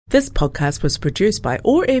This podcast was produced by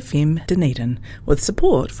OAR FM Dunedin with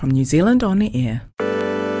support from New Zealand On Air.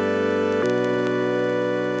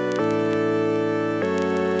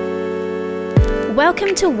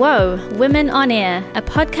 Welcome to WOA, Women on Air, a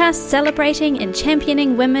podcast celebrating and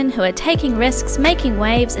championing women who are taking risks, making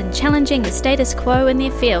waves and challenging the status quo in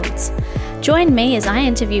their fields. Join me as I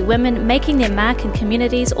interview women making their mark in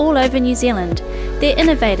communities all over New Zealand. They're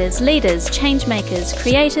innovators, leaders, change makers,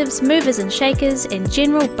 creatives, movers and shakers, and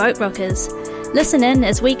general boat rockers. Listen in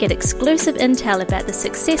as we get exclusive intel about the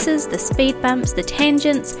successes, the speed bumps, the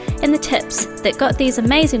tangents, and the tips that got these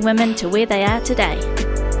amazing women to where they are today.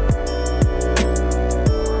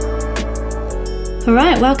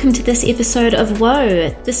 Alright, welcome to this episode of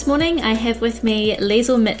WOA. This morning I have with me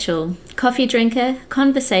Liesel Mitchell, coffee drinker,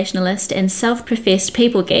 conversationalist and self-professed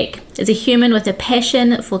people geek. Is a human with a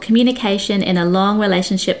passion for communication and a long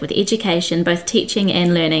relationship with education, both teaching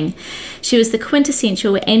and learning. She was the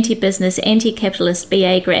quintessential anti-business, anti-capitalist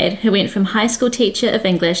BA grad who went from high school teacher of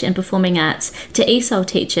English and performing arts to ESOL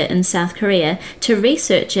teacher in South Korea to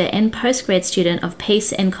researcher and postgrad student of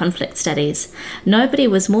peace and conflict studies. Nobody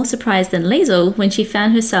was more surprised than Liesel when she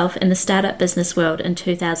found herself in the startup business world in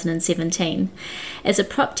 2017. As a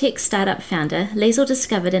prop tech startup founder, Liesel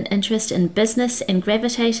discovered an interest in business and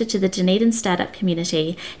gravitated to the Dunedin startup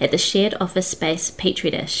community at the shared office space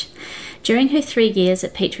Petri Dish. During her 3 years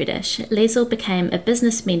at Petri Dish, Liesel became a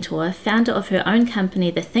business mentor, founder of her own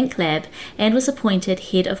company, The Think Lab, and was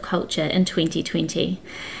appointed Head of Culture in 2020.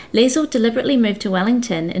 Liesel deliberately moved to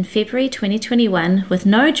Wellington in February 2021 with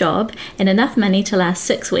no job and enough money to last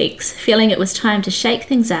 6 weeks, feeling it was time to shake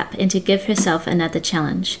things up and to give herself another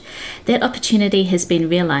challenge. That opportunity has been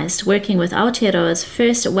realised working with Aotearoa's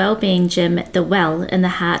first wellbeing gym, The Well, in the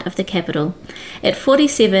heart of the capital. At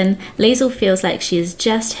 47, Liesel feels like she is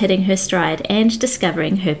just hitting her stride and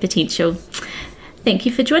discovering her potential. Thank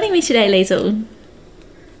you for joining me today, Liesel.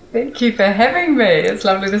 Thank you for having me. It's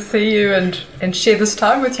lovely to see you and share this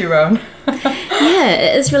time with you, Rowan. Yeah,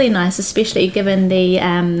 it is really nice, especially given the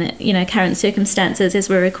current circumstances as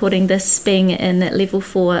we're recording this, being in level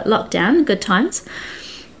 4 lockdown. Good times.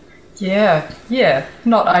 Yeah,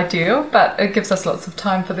 not ideal, but it gives us lots of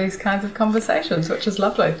time for these kinds of conversations, which is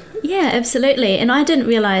lovely. Yeah, absolutely. And I didn't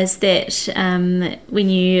realise that when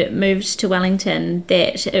you moved to Wellington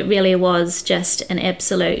that it really was just an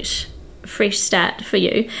absolute fresh start for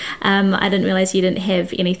you. I didn't realise you didn't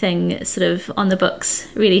have anything sort of on the books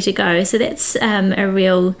ready to go. So that's a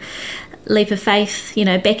real leap of faith,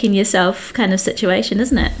 back in yourself kind of situation,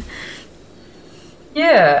 isn't it?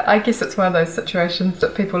 Yeah, I guess it's one of those situations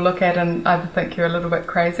that people look at and either think you're a little bit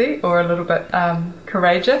crazy or a little bit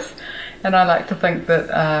courageous. And I like to think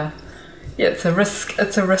that it's a risk.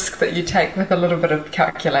 It's a risk that you take with a little bit of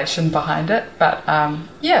calculation behind it. But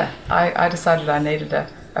I decided I needed a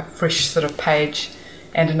fresh sort of page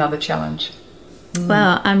and another challenge.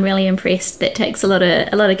 Wow, I'm really impressed. That takes a lot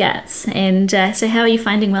of guts. And so how are you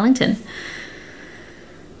finding Wellington?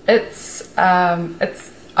 It's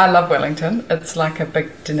I love Wellington. It's like a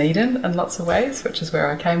big Dunedin in lots of ways, which is where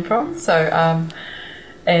I came from. So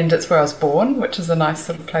and it's where I was born, which is a nice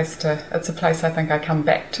sort of place it's a place I think I come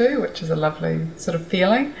back to, which is a lovely sort of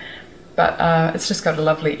feeling. But it's just got a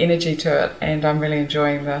lovely energy to it, and I'm really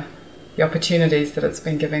enjoying the opportunities that it's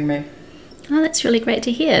been giving me. Oh, that's really great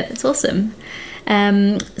to hear. That's awesome.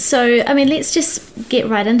 Let's just get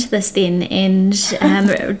right into this then, and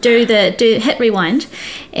hit rewind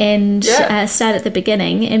and start at the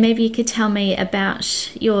beginning. And maybe you could tell me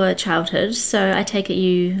about your childhood. So I take it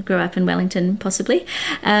you grew up in Wellington, possibly.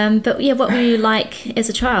 What were you like as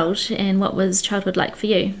a child, and what was childhood like for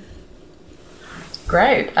you?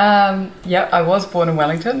 Great. I was born in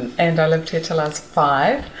Wellington and I lived here till I was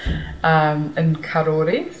 5 in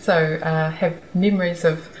Karori. So I have memories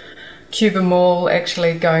of Cuba Mall,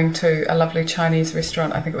 actually going to a lovely Chinese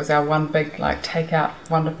restaurant. I think it was our one big takeout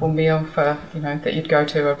wonderful meal for, that you'd go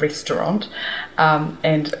to a restaurant,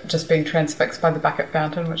 and just being transfixed by the bucket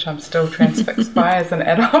fountain, which I'm still transfixed by as an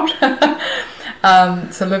adult.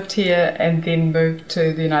 So lived here and then moved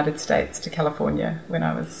to the United States, to California, when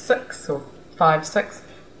I was 6,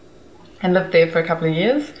 and lived there for a couple of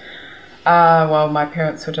years while my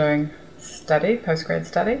parents were doing postgrad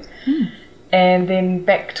study. And then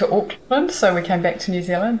back to Auckland, so we came back to New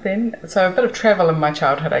Zealand then. So a bit of travel in my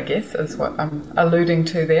childhood, I guess, is what I'm alluding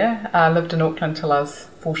to there. I lived in Auckland till I was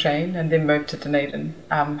 14 and then moved to Dunedin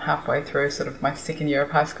halfway through sort of my second year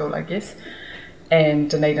of high school, I guess. And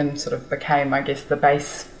Dunedin sort of became, I guess, the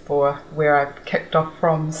base for where I've kicked off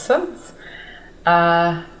from since.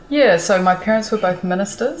 So my parents were both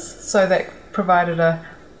ministers, so that provided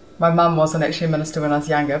my mum wasn't actually a minister when I was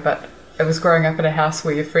younger, but it was growing up in a house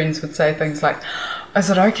where your friends would say things like, is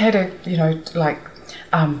it okay to,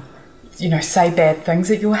 say bad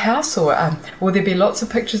things at your house, or will there be lots of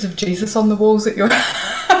pictures of Jesus on the walls at your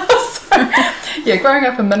house? So, yeah, growing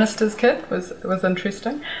up a minister's kid was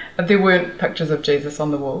interesting. There weren't pictures of Jesus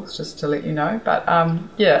on the walls, just to let you know, but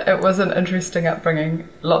it was an interesting upbringing.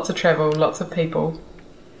 Lots of travel, lots of people,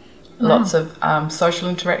 lots of social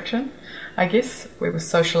interaction. I guess we were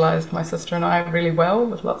socialised, my sister and I, really well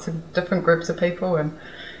with lots of different groups of people. And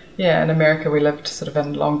in America we lived sort of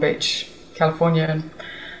in Long Beach, California, and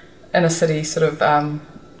in a city sort of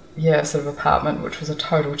apartment, which was a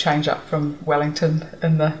total change up from Wellington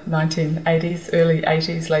in the 1980s, early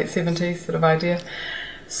 80s, late 70s sort of idea.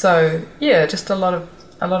 So just a lot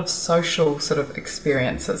of social sort of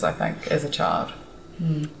experiences, I think, as a child.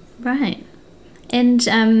 Right.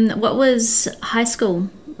 And what was high school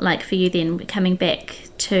like for you then, coming back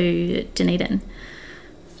to Dunedin?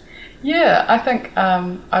 Yeah, I think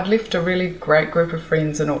I'd left a really great group of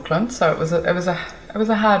friends in Auckland, so it was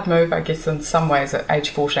a hard move, I guess, in some ways at age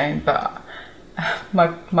 14. But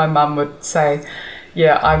my mum would say,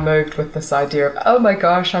 I moved with this idea of, oh my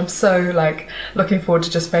gosh, I'm so looking forward to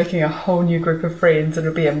just making a whole new group of friends.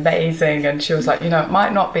 It'll be amazing. And she was like, it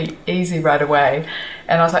might not be easy right away.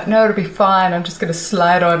 And I was like, no, it'll be fine. I'm just going to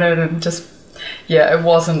slide on it and just. Yeah, it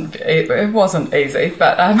wasn't easy,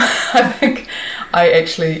 but I think I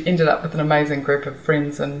actually ended up with an amazing group of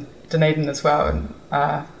friends in Dunedin as well, and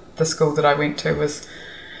the school that I went to was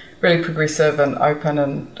really progressive and open,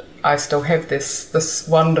 and I still have this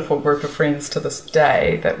wonderful group of friends to this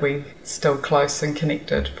day that we still close and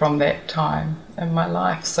connected from that time in my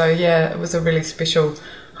life. So it was a really special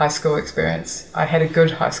high school experience. I had a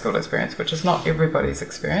good high school experience, which is not everybody's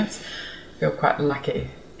experience. I feel quite lucky.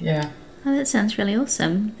 Yeah. Oh, that sounds really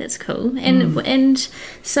awesome. That's cool. And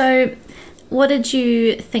so what did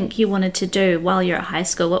you think you wanted to do while you're at high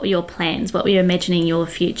school? What were your plans? What were you imagining your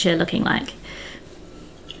future looking like?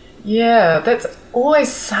 Yeah, that's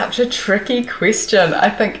always such a tricky question,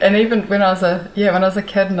 I think. And even when I was a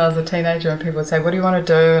kid and I was a teenager, and people would say, what do you want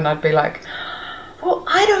to do? And I'd be like, well,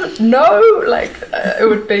 I don't know. It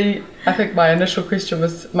would be, I think my initial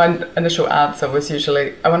answer was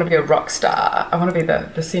usually, I want to be a rock star. I want to be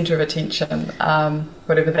the centre of attention,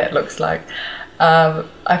 whatever that looks like.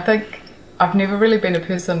 I think I've never really been a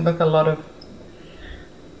person with a lot of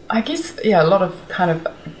kind of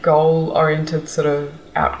goal-oriented sort of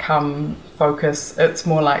outcome focus. It's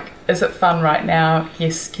more like, is it fun right now?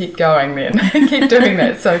 Yes, keep going then. Keep doing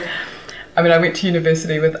that. So, I went to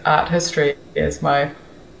university with art history as my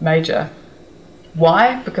major.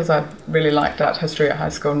 Why? Because I really liked art history at high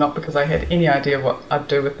school, not because I had any idea what I'd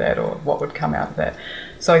do with that or what would come out of that.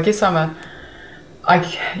 So I guess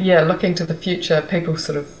looking to the future, people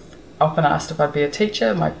sort of often asked if I'd be a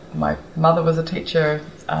teacher. My mother was a teacher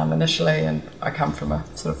initially, and I come from a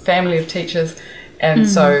sort of family of teachers. And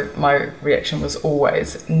so my reaction was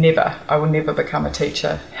always, never. I will never become a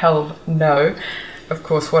teacher. Hell no. Of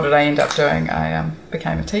course, what did I end up doing? I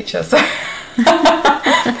became a teacher. So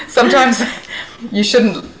sometimes you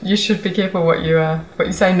should be careful what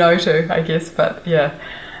you say no to, I guess. But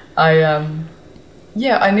I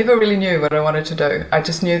never really knew what I wanted to do. I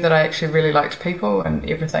just knew that I actually really liked people, and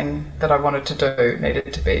everything that I wanted to do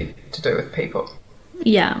needed to be to do with people.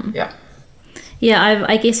 Yeah. Yeah. Yeah,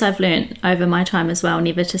 I guess I've learnt over my time as well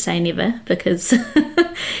never to say never, because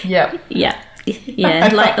yeah.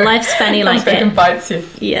 Life's funny like that. Comes back and bites you.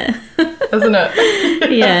 Yeah. Isn't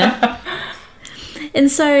it? Yeah. And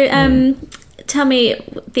so tell me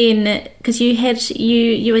then, because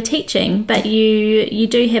you were teaching, but you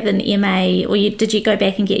do have an MA, or did you go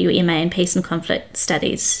back and get your MA in Peace and Conflict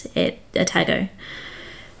Studies at Otago?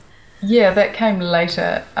 Yeah, that came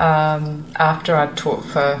later, after I'd taught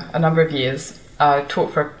for a number of years. I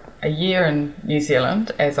taught for a year in New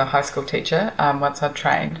Zealand as a high school teacher once I'd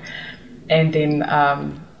trained, and then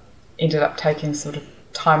ended up taking sort of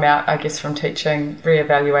time out, I guess, from teaching,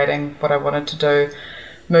 reevaluating what I wanted to do,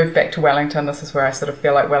 moved back to Wellington. This is where I sort of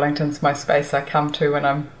feel like Wellington's my space I come to when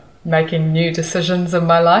I'm making new decisions in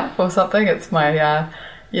my life or something. It's my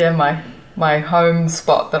my home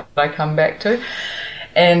spot that I come back to.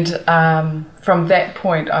 And from that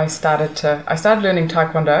point I started learning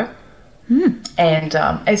Taekwondo. And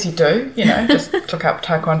as you do, just took up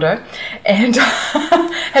Taekwondo, and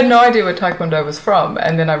had no idea where Taekwondo was from.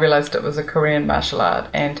 And then I realised it was a Korean martial art,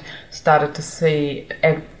 and started to see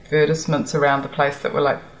advertisements around the place that were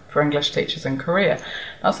like for English teachers in Korea. And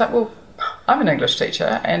I was like, well, I'm an English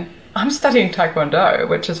teacher and I'm studying Taekwondo,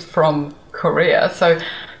 which is from Korea. So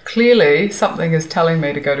clearly something is telling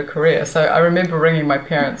me to go to Korea. So I remember ringing my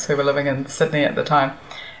parents, who were living in Sydney at the time,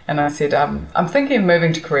 And I said, I'm thinking of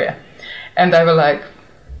moving to Korea. And they were like,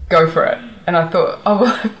 go for it. And I thought, oh,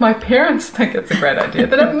 well, if my parents think it's a great idea,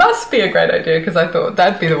 then it must be a great idea, because I thought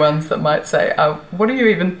they'd be the ones that might say, oh, what are you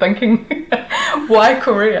even thinking? Why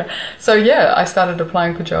Korea? So, yeah, I started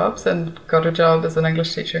applying for jobs and got a job as an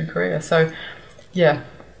English teacher in Korea. So, yeah,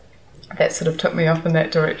 that sort of took me off in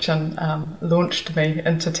that direction, launched me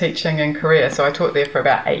into teaching in Korea. So I taught there for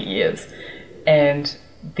about 8 years, and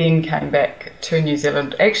then came back to New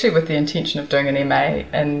Zealand, actually with the intention of doing an MA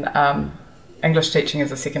in English teaching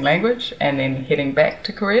as a second language, and then heading back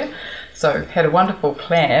to Korea. So had a wonderful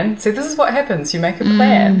plan. So this is what happens, you make a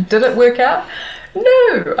plan. Did it work out?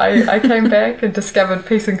 No. I came back and discovered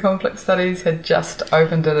Peace and Conflict Studies had just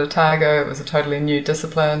opened at Otago. It was a totally new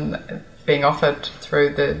discipline being offered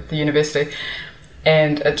through the university,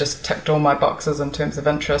 and it just ticked all my boxes in terms of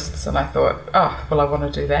interests, and I thought, oh, well, I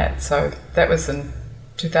want to do that. So that was in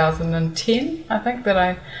 2010, I think, that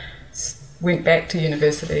I went back to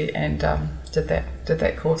university and did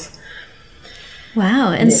that course.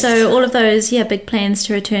 Wow. And so all of those big plans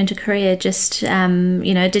to return to Korea, just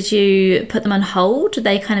did you put them on hold? Did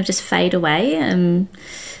they kind of just fade away, and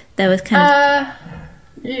they were kind of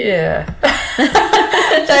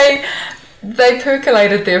They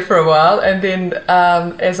percolated there for a while, and then,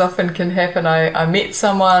 as often can happen, I met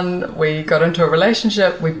someone, we got into a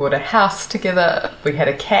relationship, we bought a house together, we had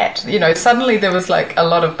a cat. Suddenly there was like a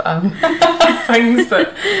lot of things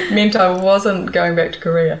that meant I wasn't going back to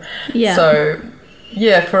Korea. Yeah. So,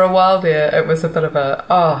 yeah, for a while there, it was a bit of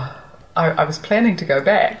I was planning to go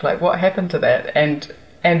back. Like, what happened to that?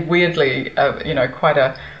 And weirdly, quite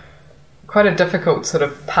a difficult sort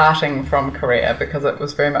of parting from Korea, because it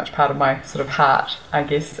was very much part of my sort of heart, I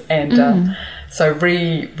guess. And so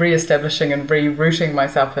re-establishing and rerouting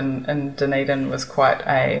myself in Dunedin was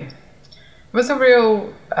a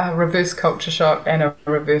real reverse culture shock, and a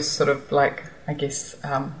reverse sort of like, I guess,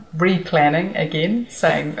 replanning again,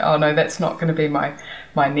 saying, oh no, that's not going to be my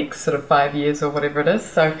next sort of 5 years or whatever it is.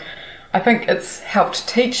 So I think it's helped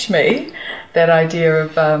teach me that idea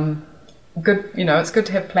of good, it's good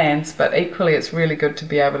to have plans, but equally it's really good to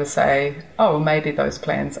be able to say, oh, well, maybe those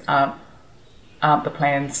plans aren't the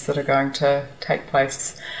plans that are going to take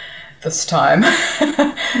place this time.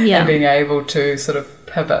 And being able to sort of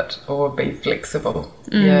pivot or be flexible.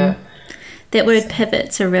 That word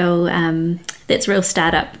pivot's that's a real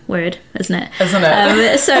startup word, isn't it? Isn't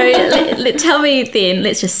it? So tell me then,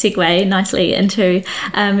 let's just segue nicely into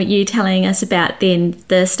you telling us about then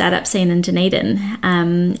the startup scene in Dunedin,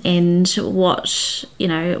 and what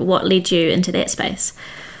led you into that space.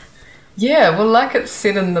 Yeah, well, like it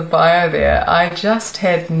said in the bio there, I just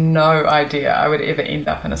had no idea I would ever end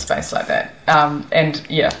up in a space like that. And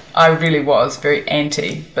yeah, I really was very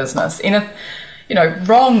anti-business.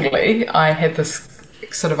 Wrongly, I had this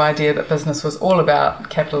sort of idea that business was all about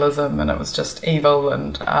capitalism and it was just evil,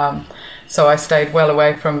 and so I stayed well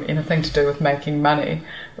away from anything to do with making money,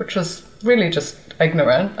 which was really just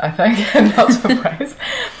ignorant, I think, in lots of ways.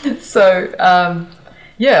 So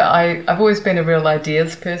I've always been a real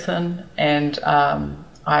ideas person, and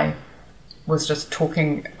I was just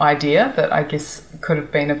talking idea that I guess could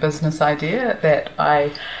have been a business idea, that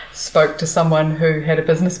I spoke to someone who had a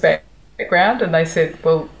business background, and they said,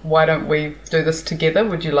 well, why don't we do this together?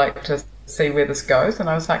 Would you like to see where this goes? And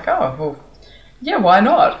I was like, oh, well, yeah, why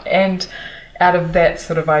not? And out of that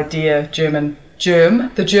sort of idea, the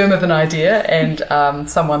germ of an idea, and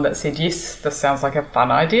someone that said, yes, this sounds like a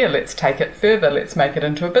fun idea, let's take it further, let's make it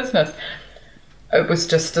into a business. It was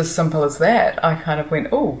just as simple as that. I kind of went,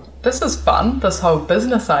 oh, this is fun, this whole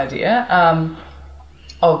business idea,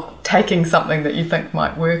 of taking something that you think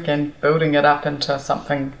might work and building it up into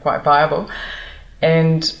something quite viable.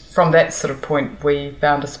 And from that sort of point, we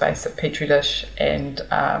found a space at Petri Dish, and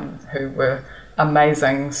who were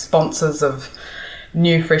amazing sponsors of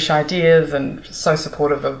new, fresh ideas, and so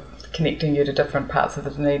supportive of connecting you to different parts of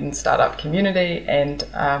the Dunedin startup community, and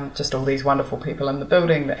just all these wonderful people in the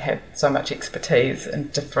building that had so much expertise in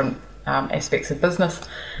different aspects of business,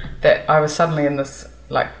 that I was suddenly in this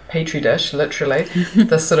like Petri dish, literally,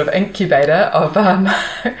 this sort of incubator of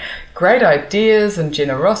great ideas and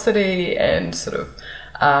generosity, and sort of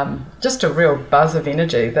just a real buzz of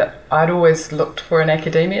energy that I'd always looked for in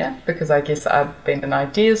academia, because I guess I'd been an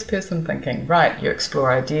ideas person, thinking, right, you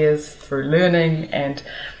explore ideas through learning, and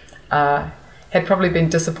had probably been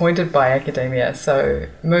disappointed by academia. So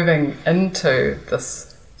moving into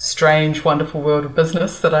this strange, wonderful world of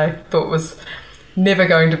business that I thought was never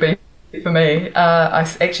going to be for me, I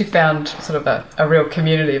actually found sort of a real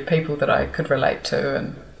community of people that I could relate to,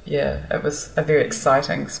 and yeah, it was a very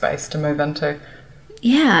exciting space to move into.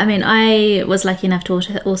 Yeah, I mean, I was lucky enough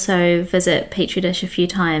to also visit Petri Dish a few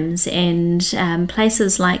times, and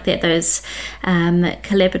places like that, those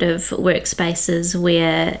collaborative workspaces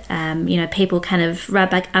where, people kind of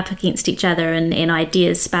rub up against each other and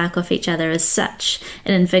ideas spark off each other is such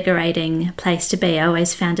an invigorating place to be. I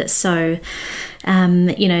always found it so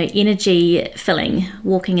energy filling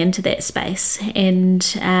walking into that space,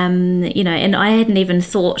 and and I hadn't even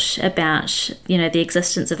thought about the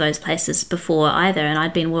existence of those places before either, and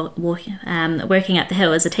I'd been working up the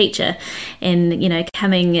hill as a teacher, and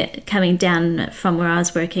coming down from where I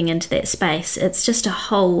was working into that space, it's just a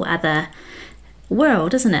whole other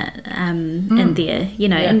world, isn't it, in there,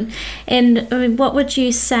 Yeah. and I mean, what would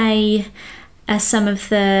you say are some of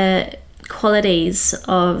the qualities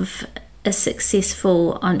of a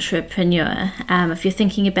successful entrepreneur, if you're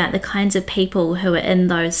thinking about the kinds of people who are in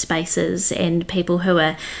those spaces and people who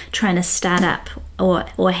are trying to start up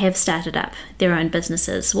or have started up their own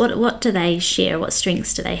businesses? What do they share? What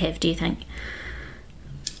strengths do they have, do you think?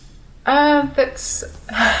 That's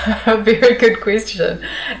a very good question,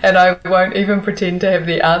 and I won't even pretend to have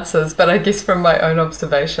the answers, but I guess from my own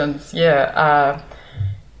observations, I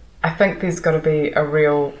think there's got to be a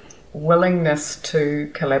real willingness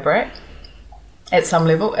to collaborate at some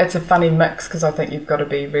level. It's a funny mix, because I think you've got to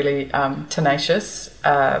be really tenacious,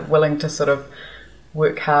 willing to sort of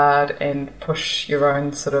work hard and push your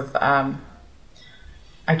own sort of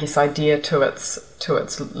idea to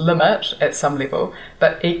its limit at some level,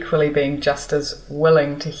 but equally being just as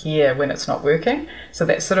willing to hear when it's not working. So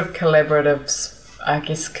that sort of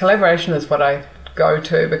collaboration is what I go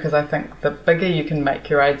to, because I think the bigger you can make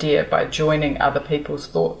your idea by joining other people's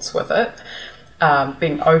thoughts with it,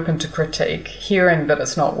 being open to critique, hearing that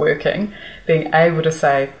it's not working, being able to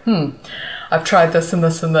say, I've tried this and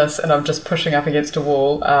this and this, and I'm just pushing up against a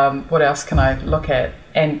wall. What else can I look at?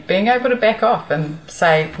 And being able to back off and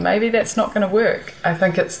say, maybe that's not going to work. I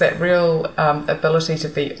think it's that real ability to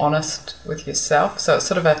be honest with yourself. So it's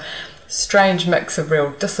sort of a strange mix of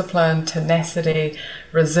real discipline, tenacity,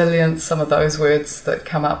 resilience, some of those words that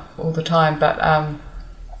come up all the time, but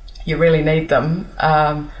you really need them.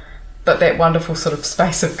 But that wonderful sort of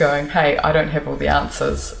space of going, hey, I don't have all the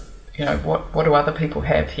answers. What do other people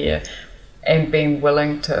have here? And being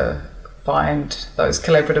willing to find those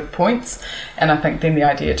collaborative points. And I think then the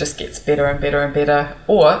idea just gets better and better and better,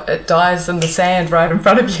 or it dies in the sand right in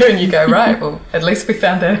front of you and you go, right, well, at least we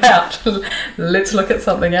found that out. Let's look at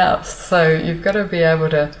something else. So you've got to be able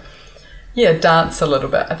to, dance a little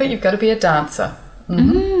bit. I think you've got to be a dancer.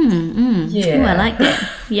 Mm-hmm. Yeah. Oh, I like that.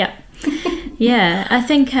 Yep. Yeah, I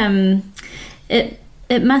think it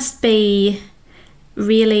must be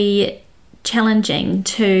really challenging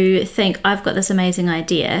to think, I've got this amazing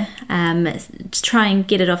idea, to try and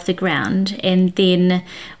get it off the ground, and then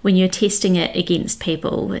when you're testing it against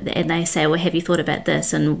people and they say, well, have you thought about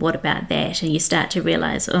this and what about that, and you start to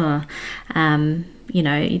realise, there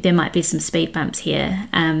might be some speed bumps here.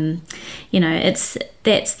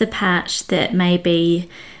 That's the part that maybe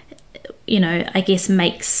I guess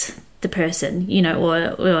makes the person,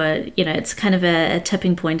 or it's kind of a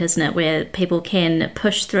tipping point, isn't it, where people can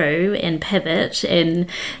push through and pivot and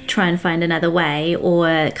try and find another way,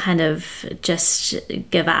 or kind of just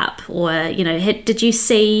give up, or did you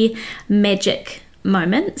see magic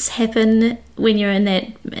moments happen when you're in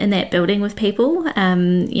that building with people,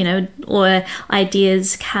 or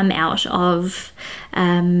ideas come out of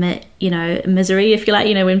misery, if you like,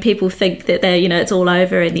 when people think that they're it's all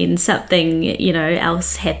over and then something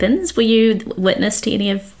else happens? Were you witness to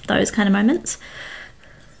any of those kind of moments?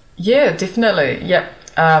 Yeah, definitely. Yep.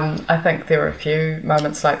 I think there were a few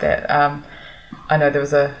moments like that. I know there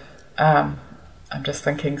was I'm just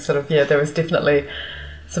thinking there was definitely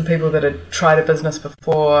some people that had tried a business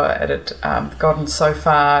before, it had gotten so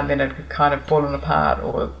far and then it had kind of fallen apart,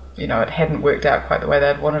 or it hadn't worked out quite the way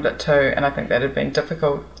they'd wanted it to, and I think that had been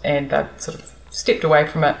difficult, and they'd sort of stepped away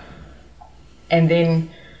from it and then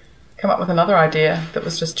come up with another idea that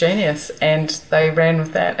was just genius, and they ran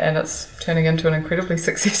with that, and it's turning into an incredibly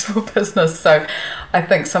successful business. So I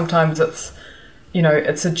think sometimes it's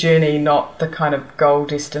it's a journey, not the kind of goal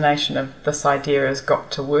destination of this idea has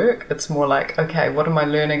got to work. It's more like, okay, what am I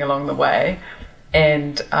learning along the way?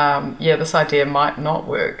 And this idea might not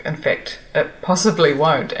work. In fact, it possibly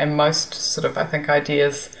won't. And most I think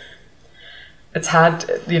ideas, it's hard,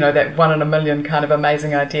 that 1 in a million kind of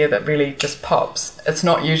amazing idea that really just pops. It's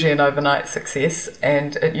not usually an overnight success,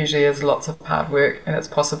 and it usually is lots of hard work, and it's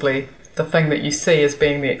possibly the thing that you see as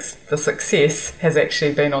being the success has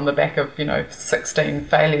actually been on the back of 16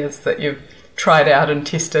 failures that you've tried out and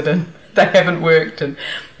tested and they haven't worked, and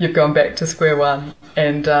you've gone back to square one.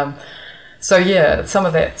 And So yeah, some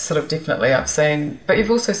of that sort of definitely I've seen, but you've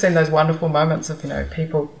also seen those wonderful moments of,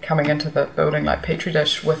 people coming into the building like Petri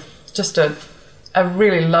Dish with just a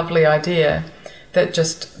really lovely idea that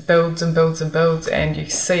just builds and builds and builds, and you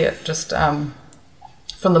see it just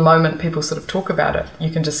from the moment people sort of talk about it, you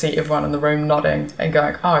can just see everyone in the room nodding and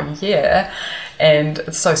going, oh yeah, and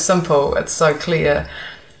it's so simple, it's so clear,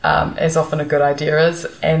 as often a good idea is,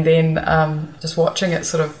 and then just watching it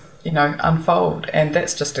sort of unfold, and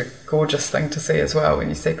that's just a gorgeous thing to see as well when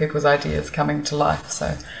you see people's ideas coming to life.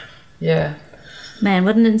 So yeah, man,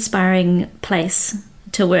 what an inspiring place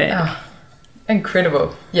to work.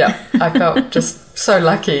 Incredible. Yeah, I felt just so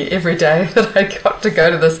lucky every day that I got to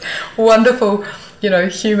go to this wonderful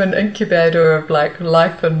human incubator of like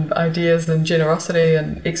life and ideas and generosity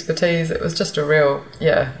and expertise. It was just a real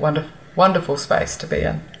wonderful space to be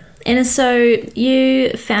in. And so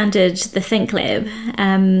you founded the Think Lab,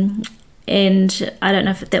 and I don't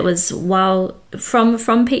know if that was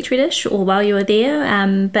from Petri Dish or while you were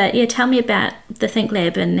there, but yeah, tell me about the Think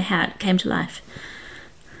Lab and how it came to life.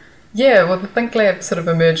 Yeah, well, the Think Lab sort of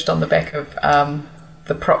emerged on the back of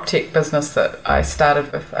the prop tech business that I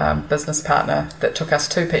started with a business partner that took us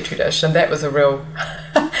to Petri Dish, and that was a real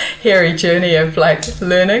hairy journey of like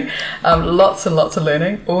learning, lots and lots of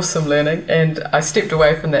learning, awesome learning, and I stepped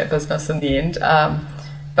away from that business in the end,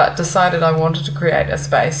 but decided I wanted to create a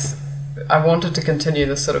space. I wanted to continue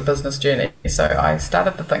this sort of business journey, so I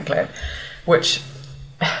started the Think Lab, which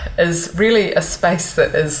is really a space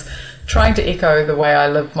that is trying to echo the way I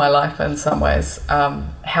live my life in some ways,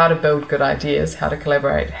 how to build good ideas, how to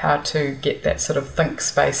collaborate, how to get that sort of think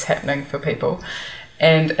space happening for people.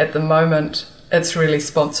 And at the moment, it's really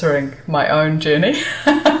sponsoring my own journey,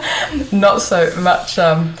 not so much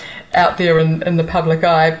out there in the public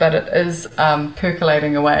eye, but it is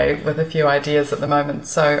percolating away with a few ideas at the moment.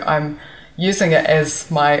 So I'm using it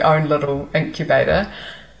as my own little incubator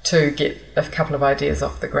to get a couple of ideas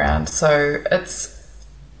off the ground. So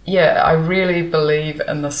I really believe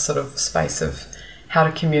in this sort of space of how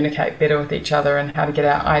to communicate better with each other and how to get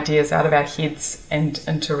our ideas out of our heads and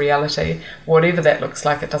into reality, whatever that looks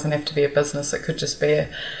like. It doesn't have to be a business. It could just be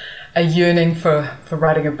a yearning for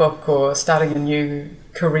writing a book or starting a new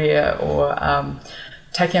career or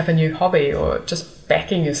taking up a new hobby or just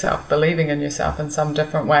backing yourself, believing in yourself in some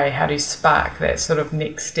different way. How do you spark that sort of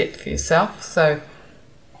next step for yourself? So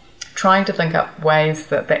trying to think up ways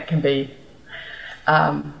that can be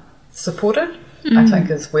supported, I think,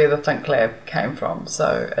 is where the Think Lab came from.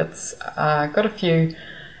 So it's got a few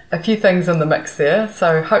things in the mix there.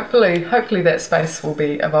 So hopefully that space will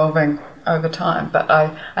be evolving over time. But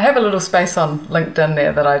I have a little space on LinkedIn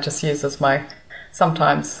there that I just use as my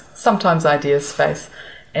sometimes ideas space.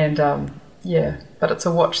 And but it's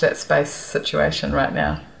a watch that space situation right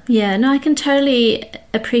now. Yeah, no, I can totally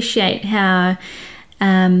appreciate how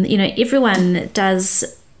everyone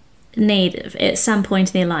does need at some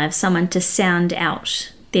point in their lives someone to sound out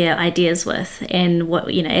their ideas with, and what,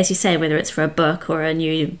 as you say, whether it's for a book or a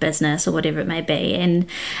new business or whatever it may be, and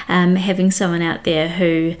having someone out there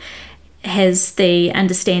who has the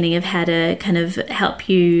understanding of how to kind of help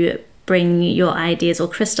you bring your ideas or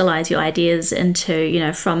crystallize your ideas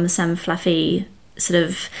into, from some fluffy sort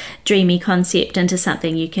of dreamy concept into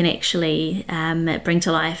something you can actually bring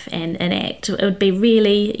to life and enact. It would be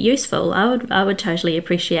really useful. I would totally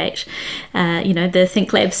appreciate the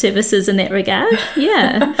Think Lab services in that regard.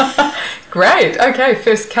 Yeah. Great. Okay,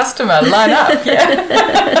 first customer, line up. Yeah.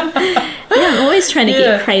 Yeah, I'm always trying to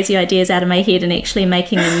get crazy ideas out of my head and actually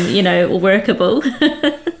making them workable.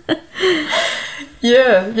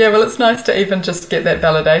 Yeah, well, it's nice to even just get that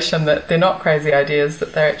validation that they're not crazy ideas,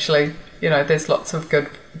 that they're actually, there's lots of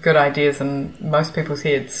good ideas in most people's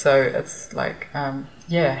heads. So it's like, how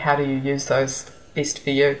do you use those best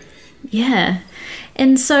for you? Yeah.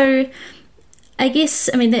 And so I guess,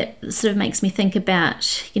 that sort of makes me think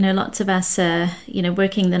about, lots of us are,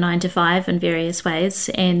 working the 9 to 5 in various ways.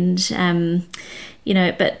 And,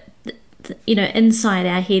 but inside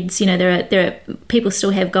our heads, there are people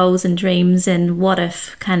still have goals and dreams and what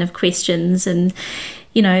if kind of questions. And,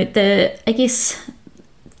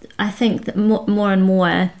 I think that more and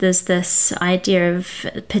more there's this idea of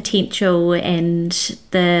potential, and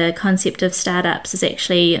the concept of startups is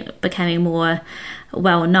actually becoming more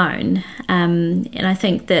well known. And I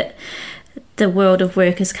think that the world of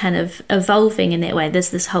work is kind of evolving in that way.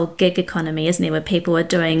 There's this whole gig economy, isn't there, where people are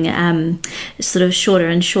doing sort of shorter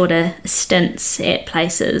and shorter stints at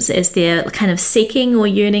places as they're kind of seeking or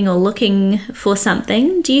yearning or looking for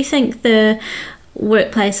something. Do you think the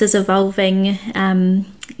workplace is evolving,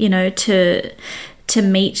 to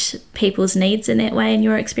meet people's needs in that way, in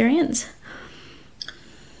your experience?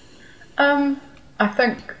 I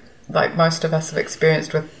think, like most of us have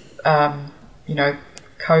experienced with,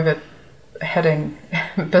 COVID hitting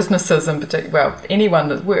businesses in particular, well, anyone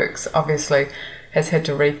that works obviously has had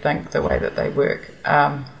to rethink the way that they work,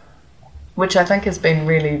 which I think has been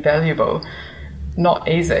really valuable. Not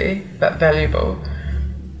easy, but valuable.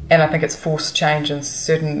 And I think it's forced change in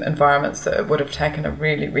certain environments that it would have taken a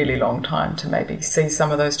really, really long time to maybe see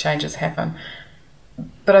some of those changes happen.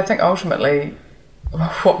 But I think ultimately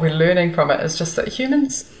what we're learning from it is just that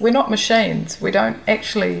humans, we're not machines. We don't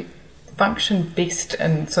actually function best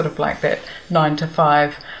in sort of like that 9 to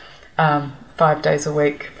 5, 5 days a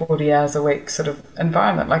week, 40 hours a week sort of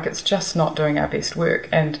environment. Like, it's just not doing our best work.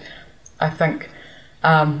 And I think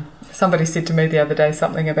somebody said to me the other day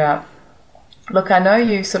something about, look, I know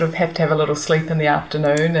you sort of have to have a little sleep in the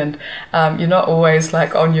afternoon, and you're not always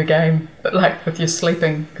like on your game, but like with your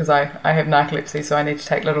sleeping, because I have narcolepsy, so I need to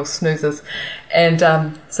take little snoozes, and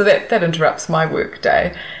so that interrupts my work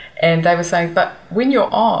day. And they were saying, but when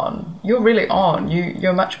you're on, you're really on.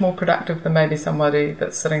 You're much more productive than maybe somebody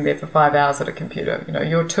that's sitting there for 5 hours at a computer. You know,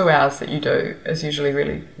 your 2 hours that you do is usually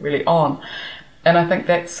really, really on. And I think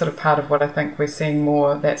that's sort of part of what I think we're seeing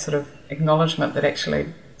more, that sort of acknowledgement that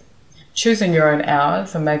actually choosing your own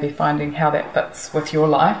hours and maybe finding how that fits with your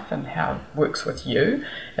life and how it works with you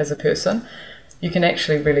as a person, you can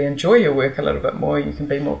actually really enjoy your work a little bit more. You can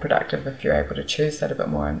be more productive if you're able to choose that a bit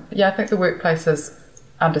more. And yeah, I think the workplace is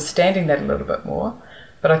understanding that a little bit more,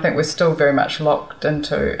 but I think we're still very much locked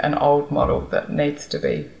into an old model that needs to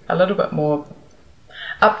be a little bit more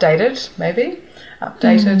updated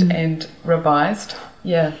and revised.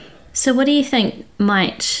 Yeah. So what do you think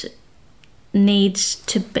might need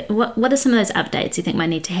to be, what are some of those updates you think might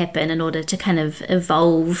need to happen in order to kind of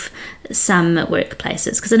evolve some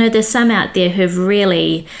workplaces? Because I know there's some out there who've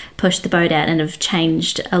really pushed the boat out and have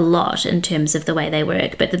changed a lot in terms of the way they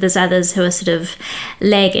work, but there's others who are sort of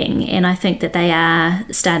lagging, and I think that they are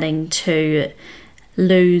starting to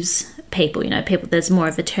lose people. There's more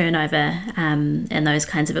of a turnover in those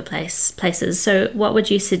kinds of places. So what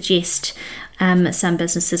would you suggest some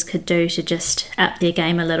businesses could do to just up their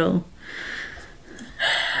game a little?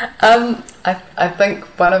 I think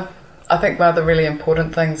one of the really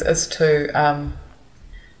important things is to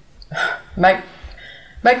make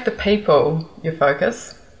the people your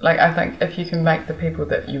focus. Like, I think if you can make the people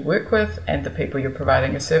that you work with and the people you're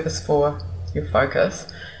providing a service for your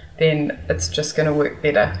focus, then it's just going to work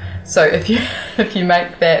better. So if you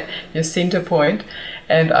make that your centre point,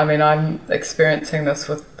 and I mean, I'm experiencing this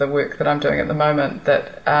with the work that I'm doing at the moment,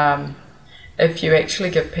 that if you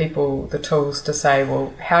actually give people the tools to say,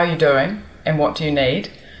 well, how are you doing and what do you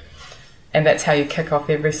need? And that's how you kick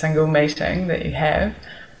off every single meeting that you have.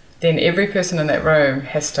 Then every person in that room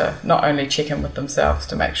has to not only check in with themselves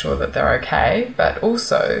to make sure that they're okay, but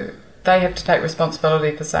also they have to take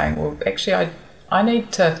responsibility for saying, well, actually, I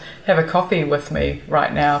need to have a coffee with me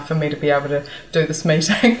right now for me to be able to do this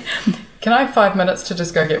meeting. Can I have 5 minutes to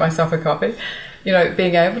just go get myself a coffee?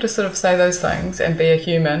 Being able to sort of say those things and be a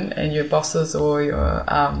human, and your bosses or your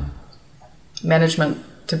management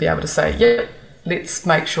to be able to say, yeah, let's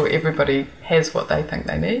make sure everybody has what they think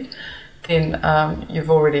they need, then you've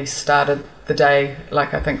already started the day,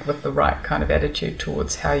 like, I think, with the right kind of attitude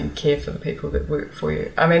towards how you care for the people that work for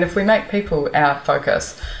you. I mean, if we make people our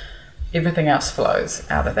focus, everything else flows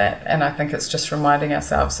out of that. And I think it's just reminding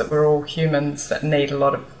ourselves that we're all humans that need a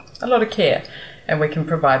lot of care, and we can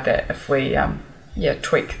provide that if we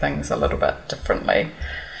tweak things a little bit differently.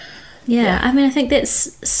 Yeah, I mean, I think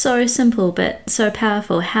that's so simple but so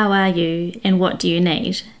powerful. How are you and what do you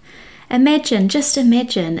need? Just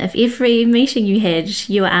imagine if every meeting you had,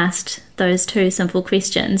 you were asked those two simple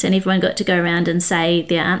questions and everyone got to go around and say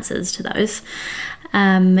their answers to those.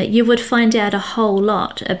 You would find out a whole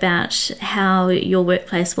lot about how your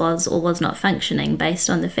workplace was or was not functioning based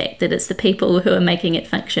on the fact that it's the people who are making it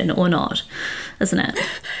function or not, isn't it?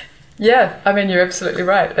 Yeah, I mean, you're absolutely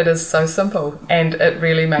right. It is so simple, and it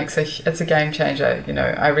really makes it's a game changer.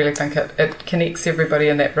 I really think it connects everybody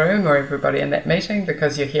in that room or everybody in that meeting,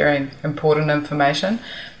 because you're hearing important information.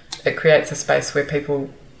 It creates a space where people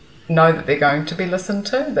know that they're going to be listened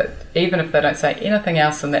to, that even if they don't say anything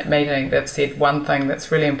else in that meeting, they've said one thing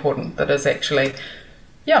that's really important, that is actually,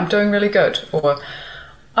 yeah, I'm doing really good, or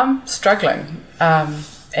I'm struggling,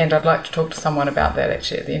 and I'd like to talk to someone about that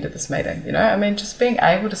actually at the end of this meeting. I mean, just being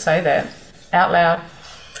able to say that out loud,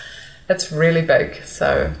 it's really big.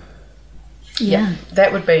 So yeah,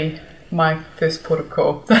 that would be my first port of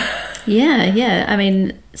call. Yeah. I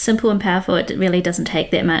mean, simple and powerful. It really doesn't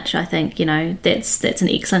take that much. I think, that's an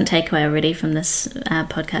excellent takeaway already from this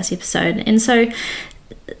podcast episode. And so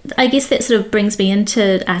I guess that sort of brings me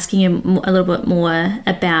into asking you a little bit more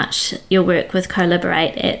about your work with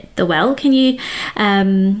Collaborate at the Well. Can you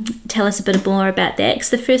tell us a bit more about that? Because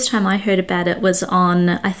the first time I heard about it was on,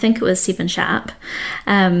 I think it was 7 Sharp.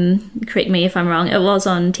 Correct me if I'm wrong. It was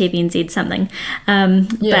on TVNZ something.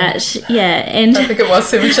 But yeah, and I think it was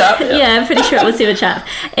 7 Sharp. Yeah, I'm pretty sure it was 7 Sharp.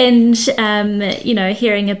 And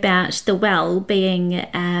hearing about the Well being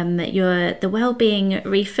the Wellbeing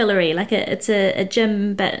refillery, like it's a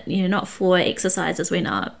gym, but not for exercise as we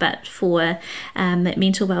know it, but for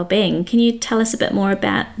mental well-being. Can you tell us a bit more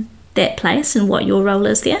about that place and what your role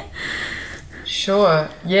is there? Sure.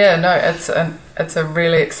 Yeah, no, it's a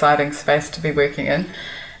really exciting space to be working in.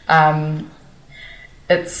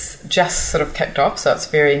 It's just sort of kicked off, so it's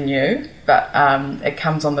very new, but it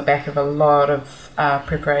comes on the back of a lot of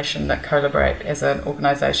preparation that Collaborate as an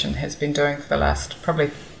organisation has been doing for the last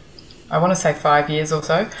probably, I want to say 5 years or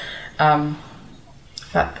so,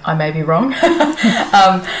 but I may be wrong.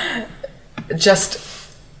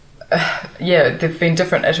 There've been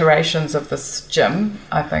different iterations of this gym,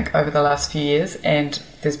 I think, over the last few years, and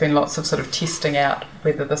there's been lots of sort of testing out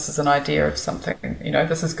whether this is an idea of something,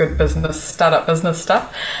 this is good business, startup business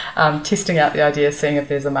stuff, testing out the idea, seeing if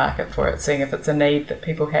there's a market for it, seeing if it's a need that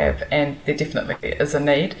people have, and there definitely is a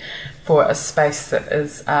need for a space that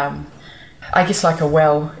is, I guess, like a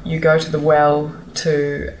well. You go to the well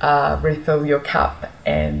to refill your cup,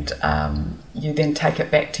 and you then take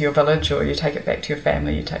it back to your village, or you take it back to your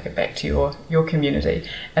family, you take it back to your community.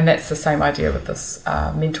 And that's the same idea with this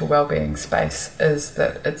mental wellbeing space, is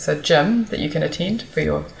that it's a gym that you can attend for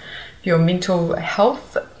your mental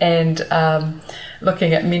health, and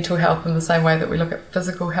looking at mental health in the same way that we look at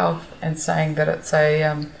physical health, and saying that it's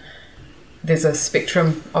there's a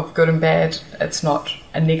spectrum of good and bad. It's not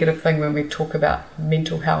a negative thing when we talk about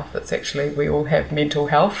mental health. It's actually, we all have mental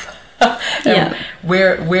health.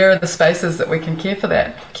 Where are the spaces that we can care for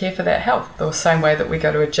that health? The same way that we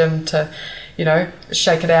go to a gym to,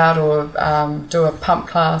 shake it out, or do a pump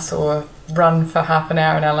class, or run for half an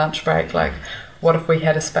hour in our lunch break. Like, what if we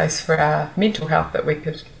had a space for our mental health, that we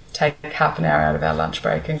could take half an hour out of our lunch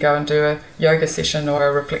break and go and do a yoga session, or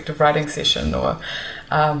a reflective writing session, or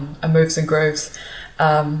a moves and grooves,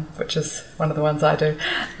 which is one of the ones I do,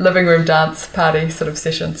 living room dance party sort of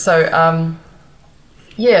session. So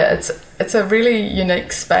it's a really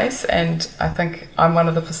unique space, and I think I'm one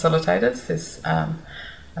of the facilitators. There's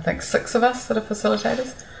I think 6 of us that are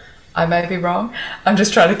facilitators. I may be wrong. I'm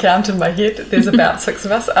just trying to count in my head. There's about 6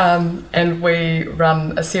 of us, and we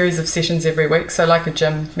run a series of sessions every week. So like a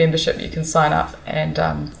gym membership, you can sign up, and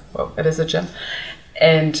it is a gym,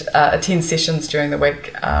 and attend sessions during the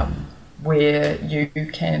week where you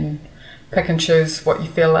can pick and choose what you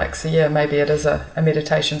feel like. So maybe it is a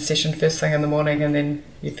meditation session first thing in the morning, and then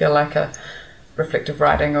you feel like a reflective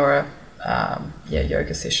writing, or a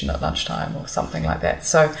yoga session at lunchtime, or something like that.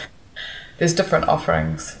 So there's different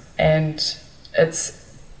offerings, and it's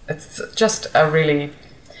just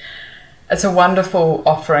it's a wonderful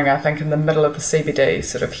offering, I think, in the middle of the CBD,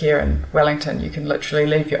 sort of here in Wellington. You can literally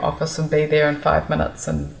leave your office and be there in 5 minutes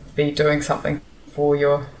and be doing something for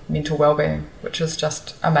your mental well-being, which is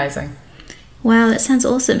just amazing. Wow, that sounds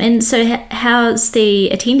awesome. And so how's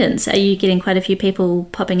the attendance? Are you getting quite a few people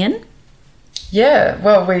popping in? Yeah,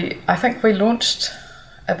 well, I think we launched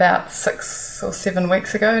about 6 or 7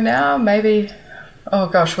 weeks ago now, maybe. Oh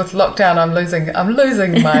gosh, with lockdown, I'm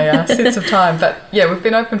losing my sense of time. But we've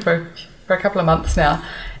been open for a couple of months now,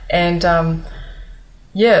 and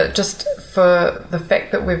just for the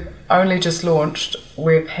fact that we've only just launched,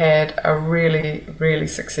 we've had a really, really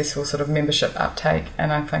successful sort of membership uptake,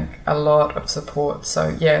 and I think a lot of support.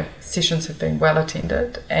 So sessions have been well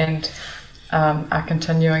attended, and are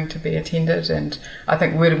continuing to be attended. And I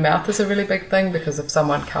think word of mouth is a really big thing, because if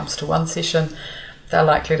someone comes to one session, they're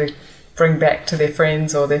likely to bring back to their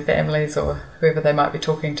friends or their families or whoever they might be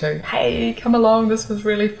talking to, hey, come along, this was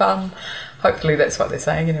really fun. Hopefully that's what they're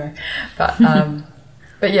saying anyway. But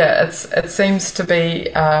it seems to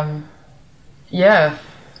be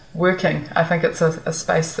working. I think it's a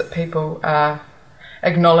space that people are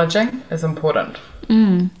acknowledging is important.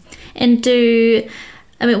 And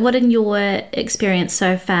what in your experience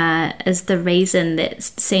so far is the reason that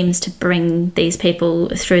seems to bring these people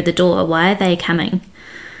through the door? Why are they coming?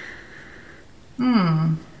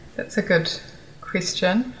 That's a good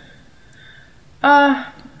question.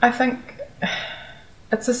 I think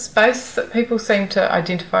it's a space that people seem to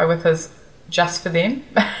identify with as just for them.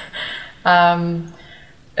 And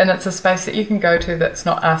it's a space that you can go to that's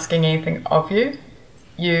not asking anything of you.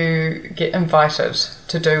 You get invited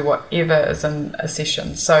to do whatever is in a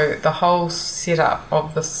session. So the whole setup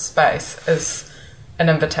of the space is an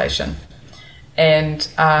invitation. And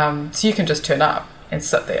so you can just turn up and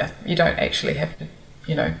sit there. You don't actually have to,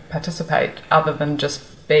 participate other than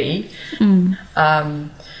just be. And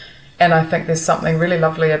I think there's something really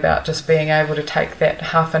lovely about just being able to take that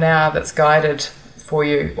half an hour that's guided for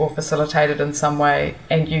you or facilitated in some way,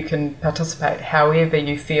 and you can participate however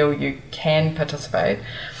you feel you can participate.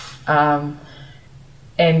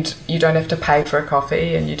 And you don't have to pay for a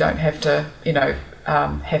coffee, and you don't have to,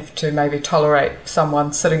 have to maybe tolerate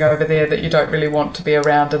someone sitting over there that you don't really want to be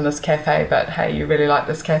around in this cafe, but hey, you really like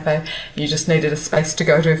this cafe, you just needed a space to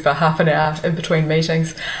go to for half an hour in between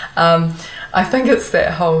meetings. I think it's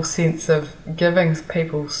that whole sense of giving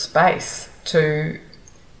people space to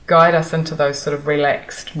guide us into those sort of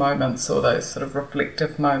relaxed moments or those sort of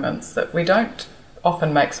reflective moments that we don't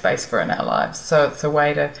often make space for in our lives. So it's a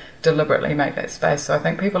way to deliberately make that space. So I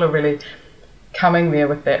think people are really coming there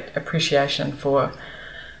with that appreciation for,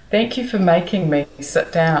 thank you for making me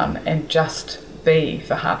sit down and just be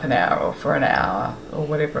for half an hour or for an hour or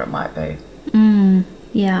whatever it might be.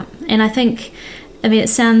 Yeah, and I think, it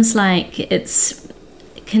sounds like it's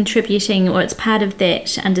contributing, or it's part of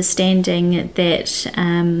that understanding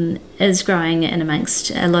that is growing in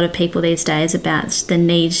amongst a lot of people these days about the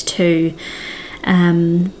need to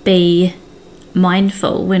be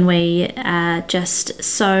mindful when we are just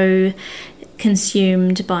so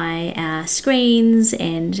consumed by our screens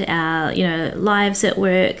and our lives at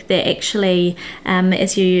work, that actually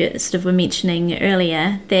as you sort of were mentioning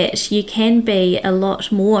earlier, that you can be a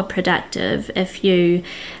lot more productive if you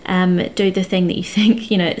do the thing that you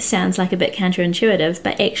think it sounds like a bit counterintuitive,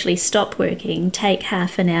 but actually stop working, take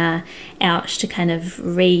half an hour out to kind of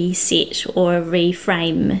reset or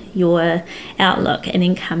reframe your outlook, and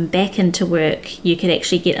then come back into work. You could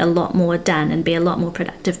actually get a lot more done and be a lot more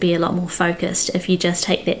productive, be a lot more focused if you just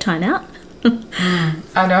take that time out.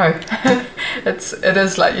 I know. It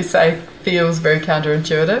is like you say, feels very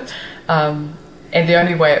counterintuitive, and the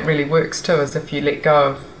only way it really works too is if you let go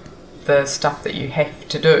of the stuff that you have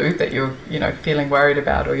to do, that you're feeling worried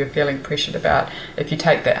about or you're feeling pressured about. If you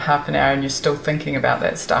take that half an hour and you're still thinking about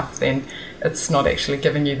that stuff, then it's not actually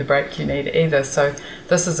giving you the break you need either. So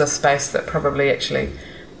this is a space that probably actually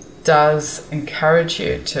does encourage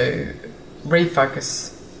you to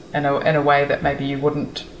refocus in a way that maybe you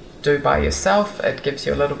wouldn't do by yourself. It gives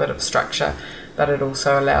you a little bit of structure, but it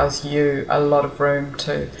also allows you a lot of room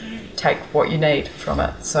to take what you need from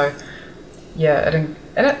it. So yeah,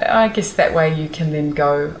 I guess that way you can then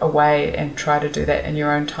go away and try to do that in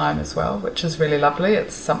your own time as well, which is really lovely.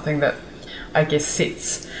 It's something that I guess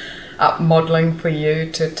sets up modelling for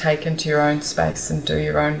you to take into your own space and do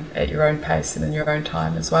at your own pace and in your own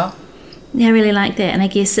time as well. Yeah, I really like that, and I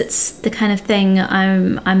guess it's the kind of thing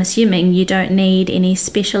I'm assuming you don't need any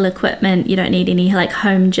special equipment, you don't need any like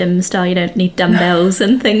home gym style, you don't need dumbbells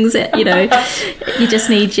and things that, you just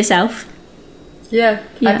need yourself. Yeah,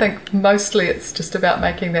 I think mostly it's just about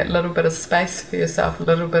making that little bit of space for yourself, a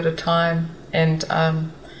little bit of time, and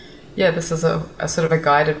this is a sort of a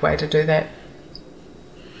guided way to do that.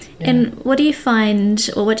 Yeah. And what do you find,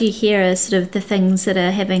 or what do you hear as sort of the things that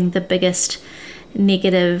are having the biggest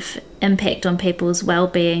negative impact on people's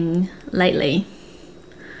well-being lately?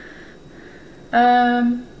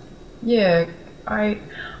 I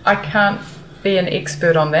can't be an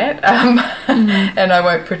expert on that, and I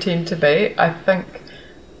won't pretend to be. I think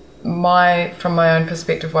from my own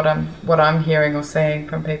perspective, what I'm hearing or seeing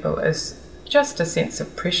from people is just a sense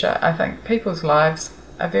of pressure. I think people's lives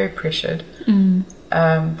are very pressured.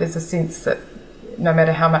 There's a sense that no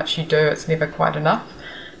matter how much you do, it's never quite enough,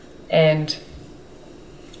 and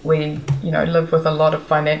we live with a lot of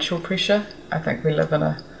financial pressure. I think we live in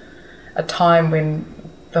a time when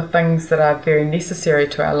the things that are very necessary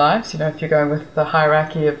to our lives, if you're going with the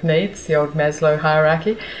hierarchy of needs, the old Maslow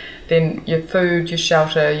hierarchy, then your food, your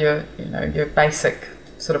shelter, your basic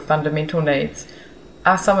sort of fundamental needs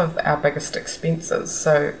are some of our biggest expenses.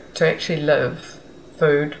 So to actually live,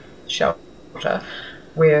 food, shelter,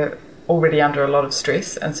 we're already under a lot of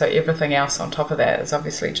stress, and so everything else on top of that is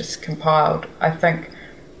obviously just compiled. I think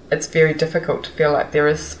it's very difficult to feel like there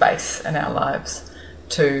is space in our lives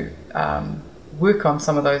to work on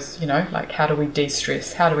some of those, like how do we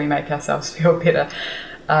de-stress, how do we make ourselves feel better.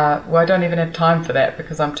 I don't even have time for that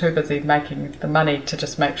because I'm too busy making the money to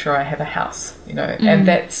just make sure I have a house, and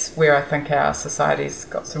that's where I think our society's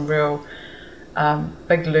got some real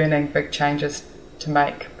big changes to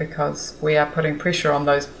make, because we are putting pressure on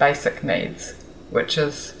those basic needs, which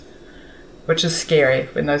is scary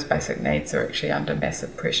when those basic needs are actually under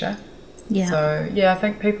massive pressure. Yeah. So I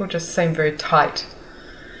think people just seem very tight,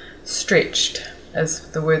 stretched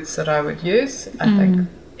is the words that I would use. I think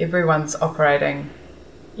everyone's operating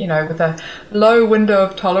with a low window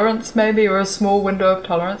of tolerance maybe, or a small window of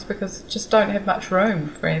tolerance, because just don't have much room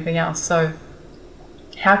for anything else. So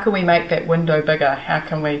how can we make that window bigger? How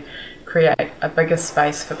can we create a bigger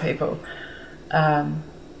space for people?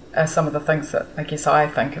 Are some of the things that I guess I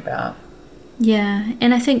think about. Yeah,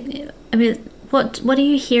 and I mean, what are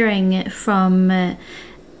you hearing from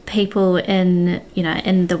people in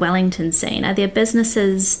the Wellington scene? Are there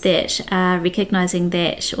businesses that are recognising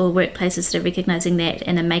that, or workplaces that are recognising that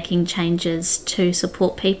and are making changes to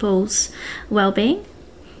support people's well-being?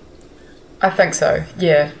 I think so,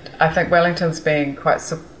 yeah. I think Wellington's being quite...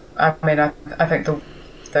 I think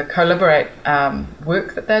the Collaborate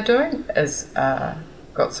work that they're doing is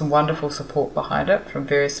got some wonderful support behind it from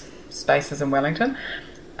various spaces in Wellington,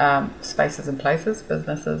 spaces and places,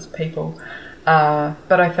 businesses, people.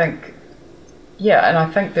 But I think, and I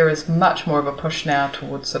think there is much more of a push now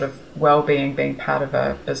towards sort of well-being being part of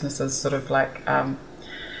a business's sort of like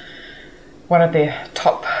one of their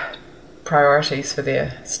top priorities for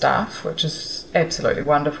their staff, which is absolutely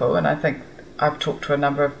wonderful. And I think I've talked to a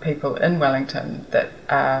number of people in Wellington that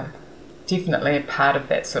are definitely a part of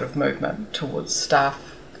that sort of movement towards staff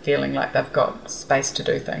feeling like they've got space to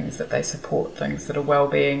do things, that they support things that are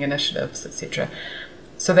well-being initiatives, etc.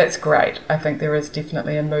 So that's great. I think there is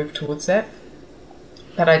definitely a move towards that.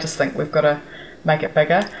 But I just think we've got to make it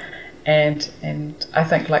bigger. And I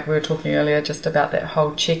think, like we were talking earlier, just about that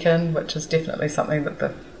whole check-in, which is definitely something that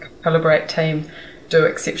the Collaborate team do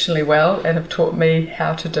exceptionally well and have taught me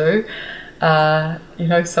how to do.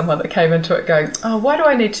 Someone that came into it going, oh, why do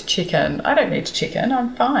I need to check in? I don't need to check in,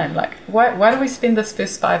 I'm fine. Like, why do we spend this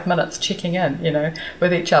first 5 minutes checking in,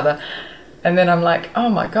 with each other? And then I'm like, oh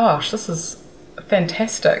my gosh, this is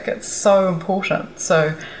fantastic. It's so important.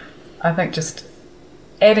 So I think just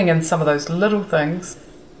adding in some of those little things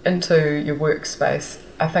into your workspace,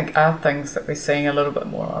 I think are things that we're seeing a little bit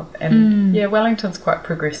more of. And Wellington's quite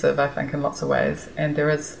progressive, I think, in lots of ways. And there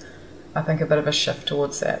is, I think, a bit of a shift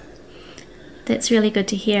towards that. That's really good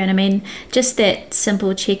to hear. And I mean, just that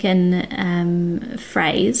simple check-in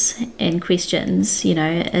phrase and questions,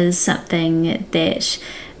 is something that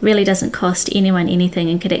really doesn't cost anyone anything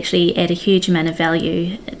and could actually add a huge amount of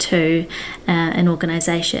value to an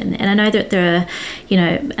organisation. And I know that there are,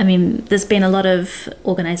 there's been a lot of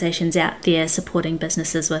organisations out there supporting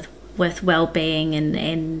businesses with well-being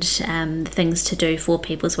and things to do for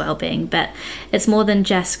people's well-being, but it's more than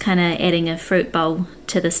just kind of adding a fruit bowl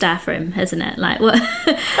to the staff room, isn't it? Like, what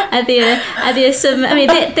are there some? I mean,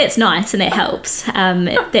 that's nice and that helps.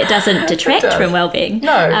 That doesn't detract from well-being.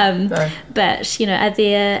 No. But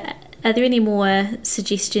are there any more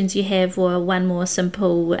suggestions you have, or one more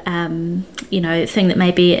simple, thing that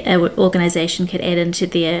maybe an organisation could add into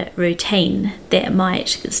their routine that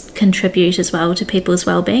might contribute as well to people's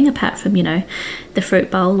well-being, apart from, the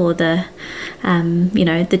fruit bowl or the,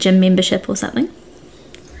 the gym membership or something?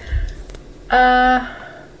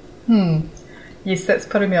 Yes, that's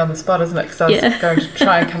putting me on the spot, isn't it? Because I was going to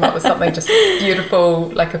try and come up with something just beautiful,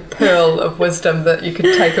 like a pearl of wisdom that you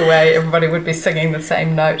could take away. Everybody would be singing the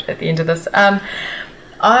same note at the end of this.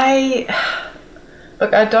 I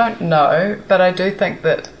don't know, but I do think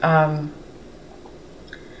that, I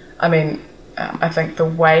think the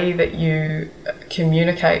way that you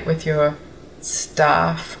communicate with your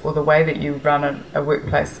staff, or the way that you run a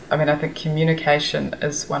workplace, I think communication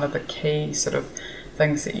is one of the key sort of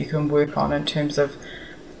things that you can work on in terms of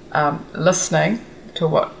listening to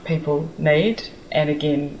what people need, and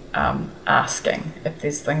again asking if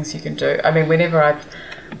there's things you can do. Whenever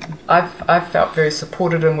I've felt very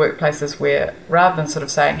supported in workplaces where, rather than sort of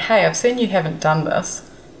saying, hey, I've seen you haven't done this,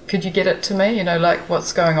 could you get it to me, like,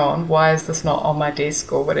 what's going on, why is this not on my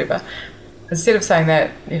desk or whatever, instead of saying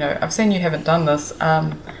that, I've seen you haven't done this,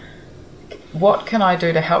 what can I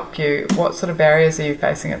do to help you? What sort of barriers are you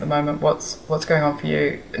facing at the moment? What's going on for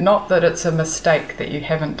you? Not that it's a mistake that you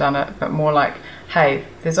haven't done it, but more like, hey,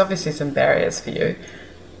 there's obviously some barriers for you.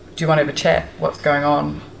 Do you want to have a chat? What's going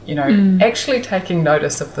on? Actually taking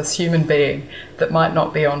notice of this human being that might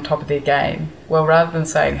not be on top of their game. Well, rather than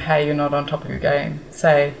saying, hey, you're not on top of your game,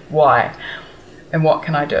 say, why? And what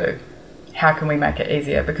can I do? How can we make it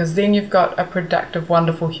easier? Because then you've got a productive,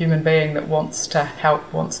 wonderful human being that wants to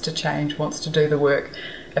help, wants to change, wants to do the work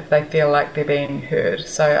if they feel like they're being heard.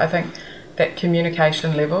 So I think that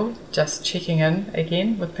communication level, just checking in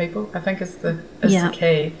again with people, I think is the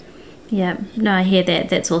key. Yeah, no, I hear that.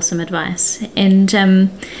 That's awesome advice. And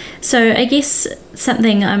so I guess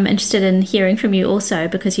something I'm interested in hearing from you also,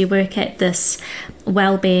 because you work at this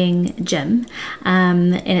wellbeing gym,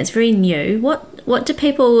 and it's very new. What do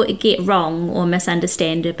people get wrong or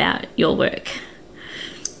misunderstand about your work?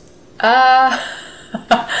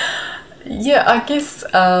 Yeah, I guess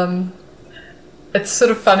it's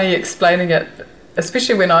sort of funny explaining it,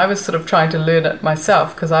 especially when I was sort of trying to learn it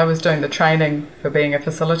myself, because I was doing the training for being a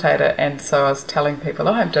facilitator, and so I was telling people,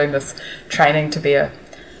 oh, I'm doing this training to be a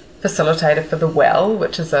facilitator for the Well,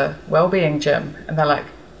 which is a wellbeing gym. And they're like,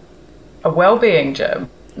 a wellbeing gym?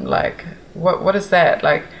 Like, what is that?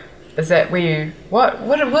 Like, is that where you, what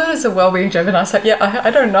is a wellbeing gym? And I was like, yeah,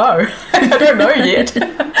 I don't know. I don't know yet.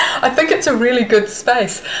 I think it's a really good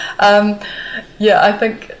space. Yeah, I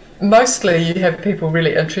think mostly you have people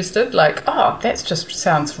really interested, like, oh, that just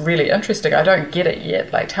sounds really interesting. I don't get it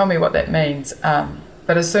yet. Like, tell me what that means.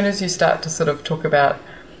 But as soon as you start to sort of talk about,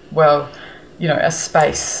 well, you know, a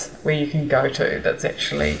space where you can go to that's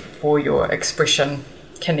actually for your expression,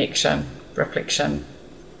 connection, reflection,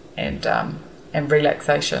 and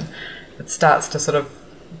relaxation, it starts to sort of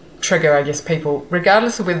trigger, I guess, people,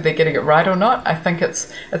 regardless of whether they're getting it right or not. I think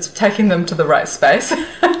it's taking them to the right space.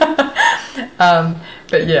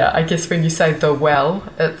 But yeah, I guess when you say the Well,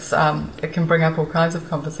 it's it can bring up all kinds of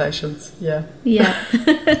conversations. Yeah.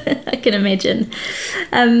 I can imagine.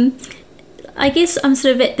 I guess I'm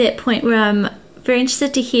sort of at that point where I'm very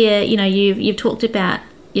interested to hear, you know, you've talked about,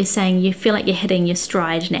 you're saying you feel like you're hitting your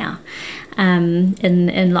stride now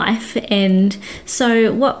in life. And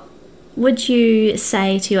so what would you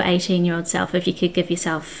say to your 18-year-old self if you could give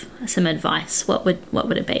yourself some advice? What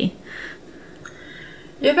would it be?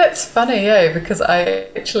 Yeah, that's funny, because I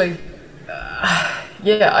actually,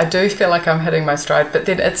 I do feel like I'm hitting my stride, but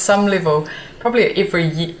then at some level, probably at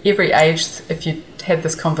every age, if you had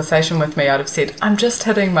this conversation with me, I'd have said, I'm just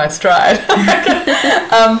hitting my stride.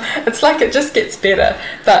 It's like it just gets better.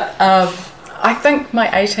 But I think my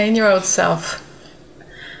 18-year-old self,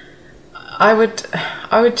 I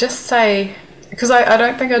would just say, because I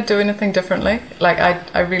don't think I'd do anything differently. Like,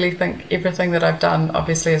 I really think everything that I've done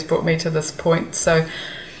obviously has brought me to this point. So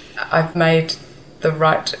I've made the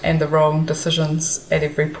right and the wrong decisions at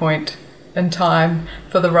every point in time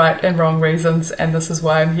for the right and wrong reasons, and this is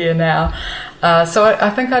why I'm here now. So I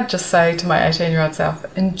think I'd just say to my 18-year-old self,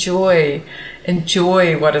 enjoy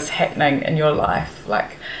what is happening in your life.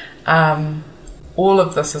 Like, all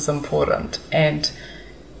of this is important, and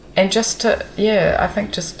just to, I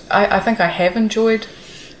think I have enjoyed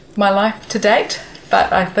my life to date,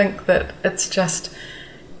 but I think that it's just,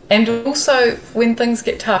 and also when things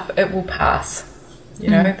get tough, it will pass. You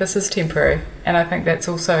know, this is temporary, and I think that's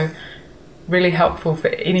also really helpful for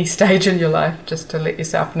any stage in your life, just to let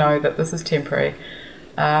yourself know that this is temporary.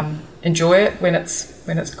 Enjoy it when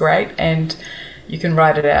it's great, and you can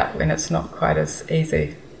ride it out when it's not quite as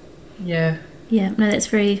easy. Yeah, no, that's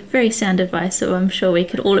very, very sound advice, so I'm sure we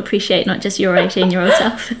could all appreciate, not just your 18-year-old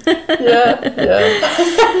self.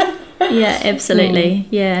 Yeah, absolutely.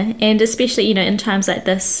 Yeah, and especially, you know, in times like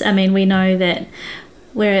this, I mean, we know that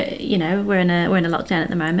we're in a lockdown at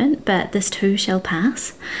the moment, but this too shall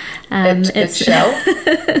pass. It shall.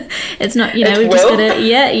 It's not, you know, we've just got to,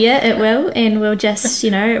 it will, and we'll just,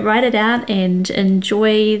 you know, ride it out and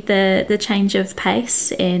enjoy the change of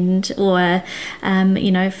pace, or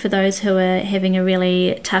you know, for those who are having a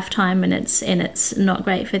really tough time and it's not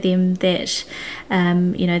great for them, that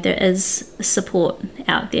you know, there is support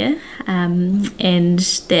out there, and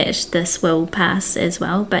that this will pass as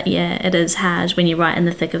well. But yeah, it is hard when you're right in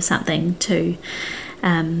the thick of something to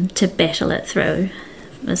battle it through,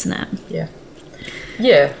 isn't it?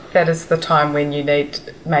 Yeah, that is the time when you need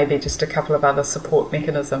maybe just a couple of other support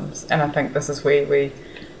mechanisms, and I think this is where we,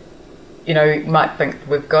 you know, might think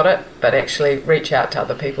we've got it, but actually reach out to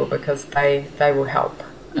other people, because they will help.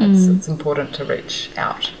 It's important to reach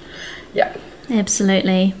out. Yeah.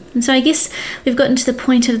 Absolutely. And so I guess we've gotten to the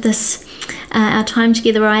point of this, our time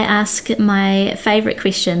together, where I ask my favourite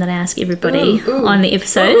question that I ask everybody on the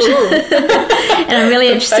episode. And I'm really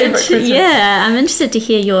interested. I'm interested to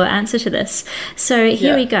hear your answer to this. So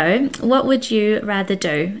here we go. What would you rather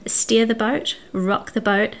do? Steer the boat, rock the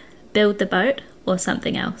boat, build the boat, or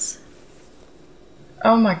something else?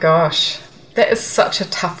 Oh my gosh. That is such a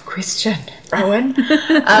tough question, Rowan.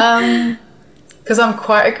 Because I'm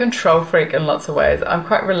quite a control freak in lots of ways. I'm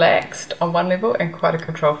quite relaxed on one level and quite a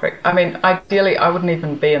control freak. I mean, ideally, I wouldn't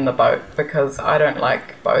even be in the boat, because I don't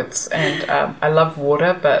like boats, and I love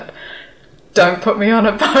water, but don't put me on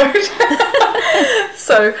a boat.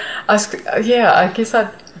 So, I guess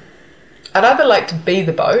I'd either like to be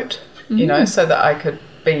the boat, you know, so that I could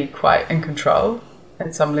be quite in control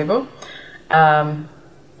at some level,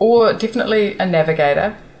 or definitely a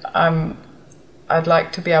navigator. I'd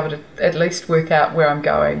like to be able to at least work out where I'm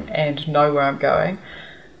going and know where I'm going.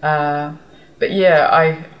 But yeah,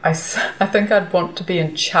 I think I'd want to be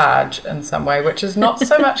in charge in some way, which is not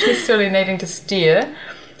so much necessarily needing to steer,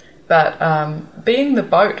 but being the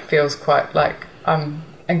boat feels quite like I'm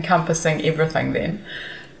encompassing everything then.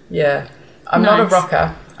 Yeah, I'm not a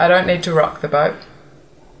rocker. I don't need to rock the boat,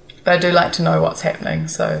 but I do like to know what's happening.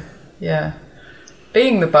 So yeah,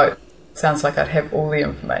 being the boat sounds like I'd have all the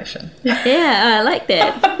information. Yeah, I like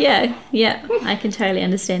that. Yeah, I can totally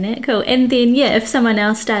understand that. Cool. And then, yeah, if someone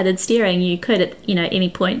else started steering, you could at any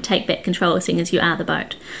point take back control, seeing as you are the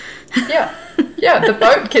boat. Yeah, the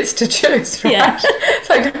boat gets to choose, right? Yeah. It's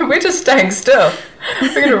like, we're just staying still.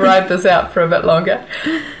 We're going to ride this out for a bit longer.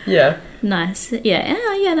 Yeah. Nice. Yeah,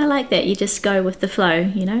 and I like that. You just go with the flow,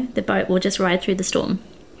 the boat will just ride through the storm.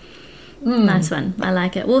 Nice one. I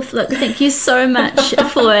like it. Well, look, thank you so much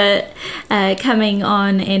for coming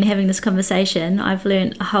on and having this conversation. I've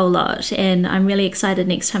learned a whole lot, and I'm really excited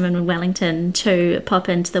next time I'm in Wellington to pop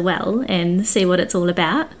into the well and see what it's all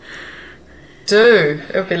about.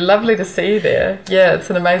 It would be lovely to see you there. Yeah,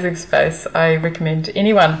 it's an amazing space. I recommend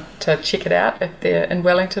anyone to check it out if they're in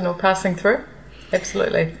Wellington or passing through.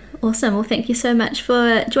 Absolutely. Awesome. Well, thank you so much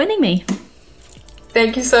for joining me.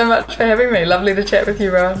 Thank you so much for having me. Lovely to chat with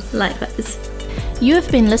you, Rowan. Likewise. You have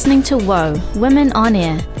been listening to WOA, Women on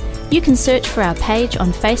Air. You can search for our page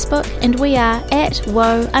on Facebook, and we are at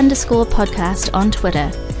WOA_podcast on Twitter.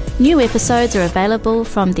 New episodes are available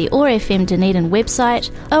from the OAR Dunedin website,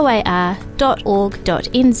 oar.org.nz,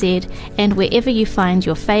 and wherever you find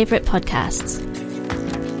your favourite podcasts.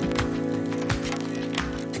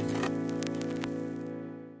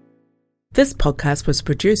 This podcast was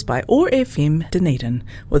produced by OAR FM Dunedin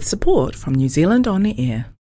with support from New Zealand On Air.